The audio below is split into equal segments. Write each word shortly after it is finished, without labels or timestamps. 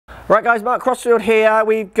Right guys, Mark Crossfield here.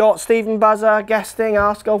 We've got Steve Buzza guesting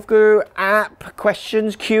AskGolfGuru app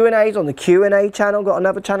questions, Q&As on the Q&A channel. Got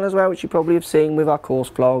another channel as well, which you probably have seen with our course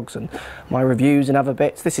vlogs and my reviews and other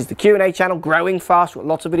bits. This is the Q&A channel, growing fast. We've got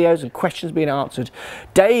lots of videos and questions being answered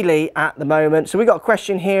daily at the moment. So we got a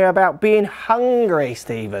question here about being hungry,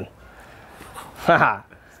 Stephen. Let's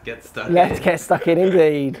get stuck in. Let's get stuck in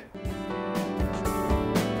indeed.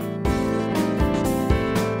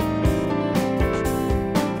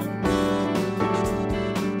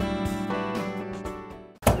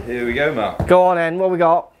 Here we go, Mark. Go on then, what we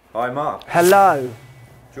got? Hi, Mark. Hello.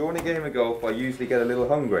 During a game of golf, I usually get a little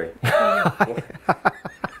hungry.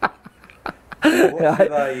 What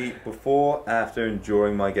should I eat before, after and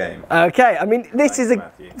during my game? Okay, I mean, this is a...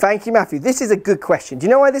 Matthew. Thank you, Matthew. This is a good question. Do you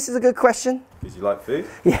know why this is a good question? Because you like food?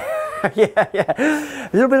 Yeah, yeah.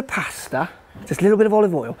 A little bit of pasta, just a little bit of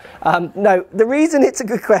olive oil. No, the reason it's a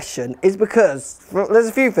good question is because, well, there's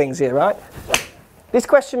a few things here, right? This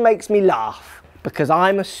question makes me laugh because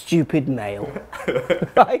I'm a stupid male,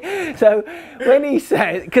 right? So when he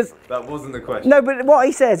says, because... That wasn't the question. No, but what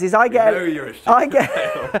he says is I get a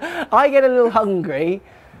little hungry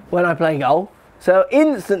when I play golf. So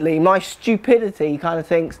instantly my stupidity kind of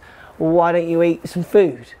thinks, well, why don't you eat some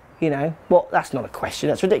food? You know, well, that's not a question,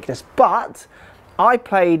 that's ridiculous. But I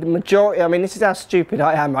played the majority, I mean, this is how stupid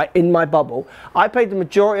I am, right, in my bubble. I played the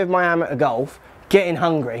majority of my amateur golf getting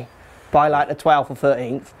hungry by like the 12th or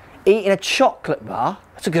 13th, eating a chocolate bar.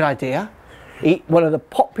 That's a good idea. Eat one of the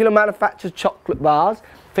popular manufactured chocolate bars,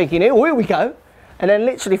 thinking, oh, here we go. And then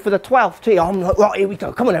literally for the 12th tee, I'm like, right, here we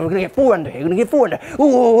go. Come on, then, we're going to get 4 under here. We're going to get 4 under.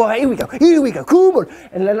 Oh, here we go, come on.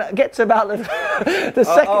 And then I get to about the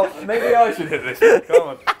second. Oh, maybe I should hit this one. Come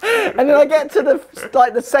on. And then I get to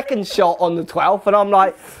the second shot on the 12th, and I'm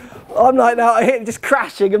like now I hit just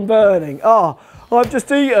crashing and burning. Oh, I've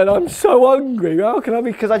just eaten, I'm so hungry. How can I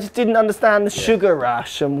be? Because I just didn't understand the sugar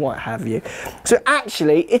rush and what have you. So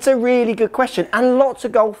actually, it's a really good question. And lots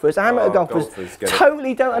of golfers, amateur golfers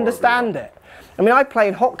totally don't understand it. I mean, I play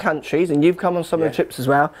in hot countries, and you've come on some of the trips as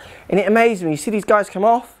well, and it amazes me. You see these guys come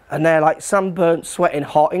off, and they're like sunburnt, sweating,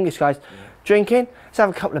 hot, English guys, drinking. Let's have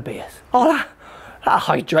a couple of beers. Oh, that'll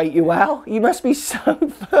hydrate you well. You must be so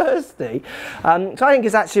thirsty. So I think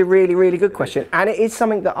it's actually a really, really good question. And it is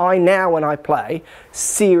something that I now, when I play,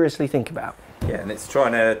 seriously think about. Yeah, and it's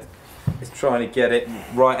trying to get it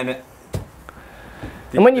right in it.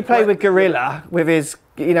 And when you play with Gorilla, with his,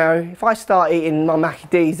 you know, if I start eating my Mackie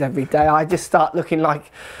D's every day, I just start looking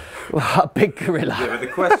like a big gorilla. Yeah, but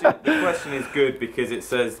the question is good because it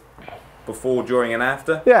says before, during and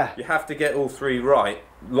after. Yeah. You have to get all three right,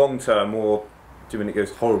 long term, or when it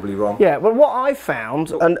goes horribly wrong. Yeah, well, what I found,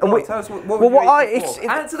 tell us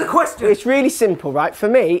answer the question. It's really simple, right? For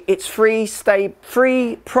me, it's free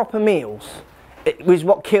proper meals. It is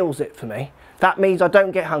what kills it for me. That means I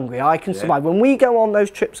don't get hungry. I can survive. When we go on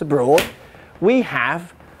those trips abroad, we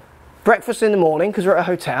have breakfast in the morning because we're at a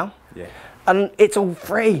hotel. Yeah. And it's all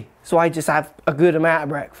free. So I just have a good amount of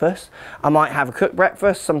breakfast. I might have a cooked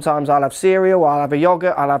breakfast. Sometimes I'll have cereal, I'll have a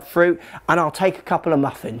yogurt, I'll have fruit, and I'll take a couple of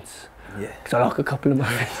muffins. Yeah. Because I like a couple of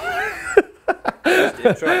muffins.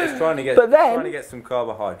 It's trying to get some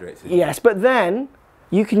carbohydrates. Yes, but then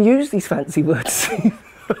you can use these fancy words.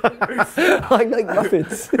 I make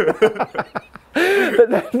muffins. But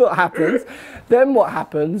then what happens? Then what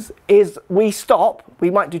happens is we stop. We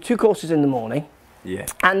might do 2 courses in the morning. Yeah.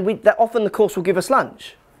 And often the course will give us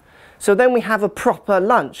lunch. So then we have a proper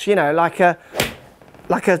lunch. You know, like a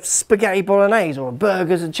spaghetti bolognese or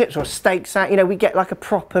burgers and chips or a steak sandwich. You know, we get like a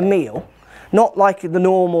proper meal. Not like the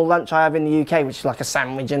normal lunch I have in the UK, which is like a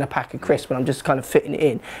sandwich and a pack of crisps when I'm just kind of fitting it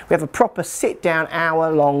in. We have a proper sit-down,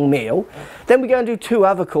 hour-long meal. Then we go and do 2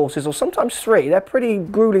 other courses, or sometimes 3. They're pretty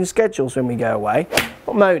grueling schedules when we go away.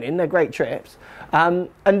 Not moaning, they're great trips. And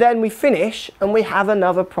then we finish and we have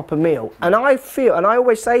another proper meal. And I feel, and I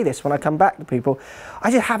always say this when I come back to people,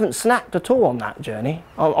 I just haven't snacked at all on that journey.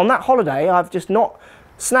 On that holiday, I've just not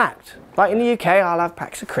snacked. Like in the UK, I'll have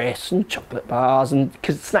packs of crisps and chocolate bars, and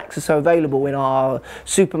because snacks are so available in our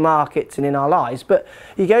supermarkets and in our lives. But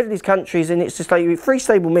you go to these countries and it's just like you eat 3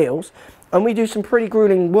 stable meals, and we do some pretty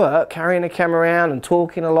grueling work, carrying a camera around and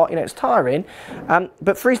talking a lot. You know, it's tiring.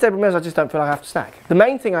 But 3 stable meals, I just don't feel like I have to snack. The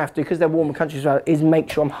main thing I have to do, because they're warmer countries, is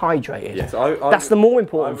make sure I'm hydrated. Yes, that's the more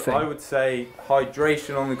important thing. I would say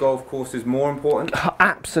hydration on the golf course is more important.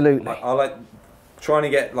 Absolutely. I like trying to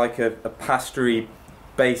get like a pastry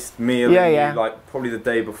based meal, like probably the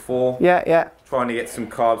day before. Yeah. Trying to get some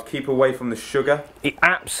carbs, keep away from the sugar.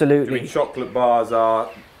 Absolutely. I mean, chocolate bars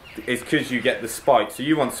it's because you get the spike. So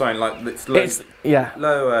you want something like that's low,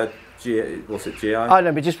 lower GI. What's it, GI? I don't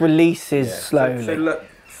know, but it just releases slowly.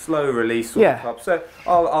 slow release sort of club. So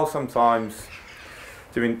I'll sometimes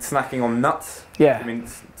doing snacking on nuts. Yeah. I mean,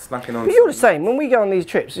 snacking on. But you're the same. When we go on these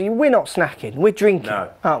trips, we're not snacking. We're drinking,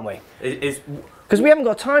 aren't we? Because we haven't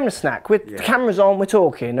got time to snack. The camera's on, we're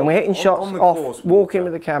talking, and we're hitting shots off, walking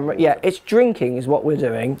with the camera. Yeah, it's drinking is what we're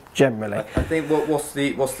doing generally. I think what's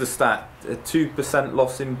the stat? A 2%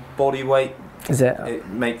 loss in body weight. Is it? It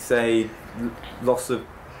makes a loss of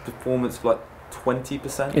performance of like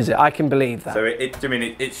 20%. Is it? I can believe that. So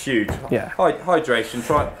it's huge. Yeah. Hydration.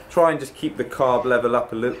 Try and just keep the carb level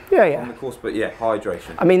up a little on the course, but yeah,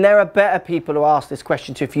 hydration. I mean, there are better people who ask this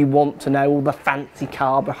question too if you want to know all the fancy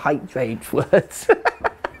carbohydrate words.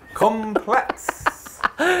 Complex.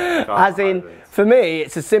 As in, for me,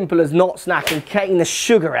 it's as simple as not snacking, getting the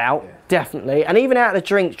sugar out, definitely, and even out of the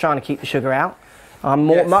drinks, trying to keep the sugar out. I'm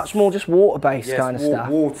much more just water-based kind of stuff.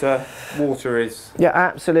 Water is. Yeah,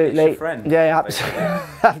 absolutely. It's your friend. Yeah,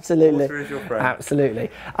 absolutely. Water is your friend.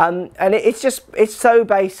 Absolutely. And it's so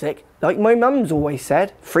basic. Like my mum's always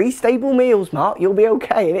said, 3 stable meals, Mark, you'll be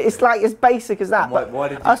okay. And it's like as basic as that. Why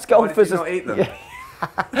did you not eat them?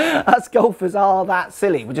 Yeah. Us golfers are that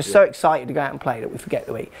silly. We're just so excited to go out and play that we forget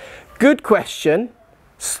to eat. Good question.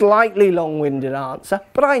 Slightly long-winded answer,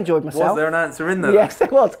 but I enjoyed myself. Was there an answer in there? Yes, there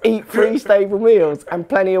was. Eat 3 stable meals and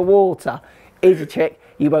plenty of water. Easy trick,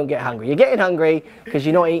 you won't get hungry. You're getting hungry because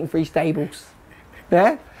you're not eating 3 stables.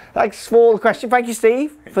 Yeah? Thanks for the question. Thank you,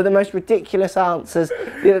 Steve, for the most ridiculous answers.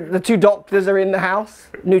 The 2 doctors are in the house,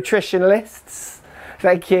 nutritionalists.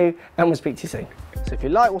 Thank you, and we'll speak to you soon. So if you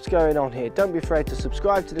like what's going on here, don't be afraid to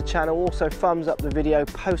subscribe to the channel. Also thumbs up the video,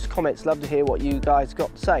 post comments. Love to hear what you guys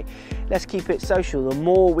got to say. Let's keep it social. The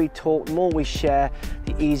more we talk, the more we share,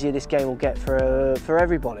 the easier this game will get for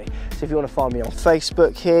everybody. So if you want to find me on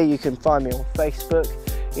Facebook here, you can find me on Facebook.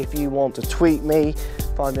 If you want to tweet me,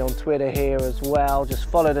 find me on Twitter here as well. Just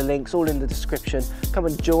follow the links, all in the description. Come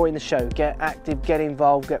and join the show. Get active, get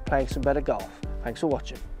involved, get playing some better golf. Thanks for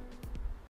watching.